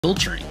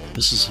filtering.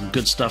 This is some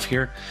good stuff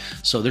here.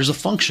 So there's a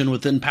function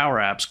within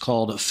PowerApps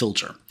called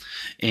filter,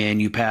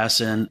 and you pass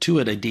in to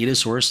it a data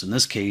source. In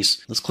this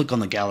case, let's click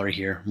on the gallery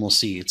here and we'll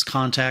see it's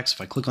contacts.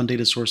 If I click on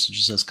data source, it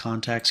just says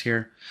contacts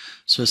here.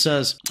 So it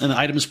says an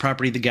items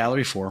property, the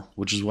gallery for,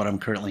 which is what I'm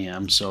currently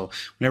am. So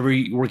whenever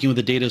you're working with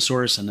a data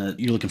source and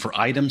you're looking for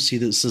items, see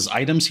that it says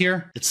items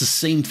here? It's the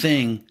same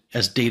thing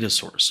as data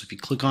source. If you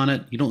click on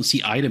it, you don't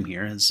see item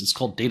here. It's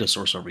called data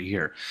source over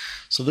here.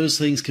 So those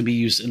things can be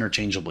used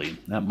interchangeably.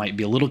 That might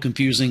be a little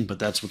confusing, but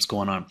that's what's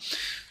going on.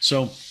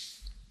 So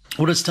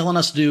what it's telling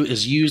us to do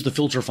is use the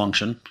filter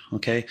function.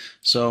 Okay,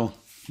 so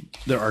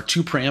there are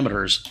two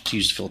parameters to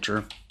use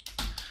filter.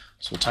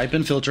 So we'll type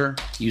in filter,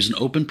 use an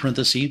open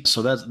parenthesis.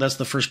 So that's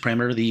the first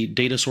parameter, the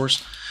data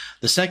source.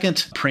 The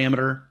second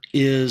parameter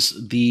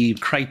is the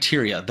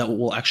criteria that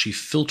will actually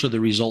filter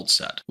the result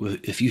set.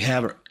 If you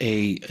have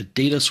a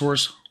data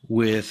source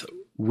with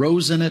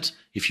rows in it,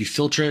 if you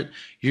filter it,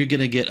 you're going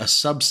to get a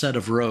subset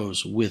of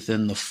rows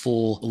within the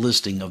full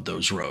listing of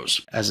those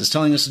rows. As it's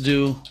telling us to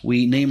do,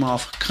 we name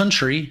off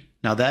country.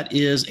 Now that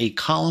is a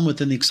column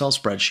within the Excel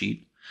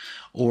spreadsheet.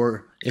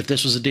 Or if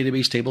this was a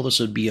database table,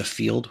 this would be a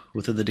field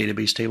within the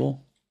database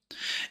table.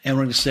 And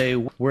we're going to say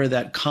where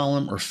that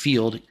column or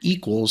field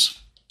equals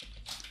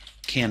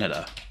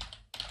Canada.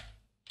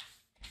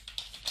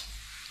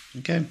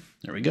 Okay,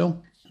 there we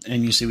go.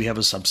 And you see we have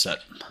a subset.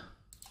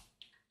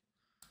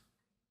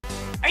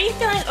 Are you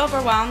feeling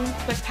overwhelmed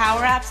with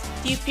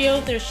PowerApps? Do you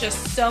feel there's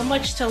just so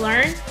much to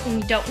learn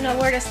and you don't know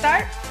where to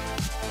start?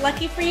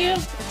 Lucky for you,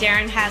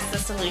 Darren has the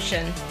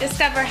solution.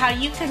 Discover how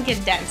you can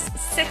condense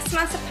 6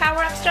 months of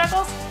PowerApp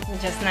struggles in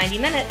just 90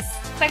 minutes.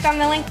 Click on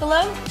the link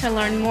below to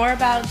learn more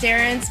about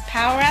Darren's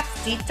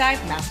PowerApps Deep Dive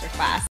Masterclass.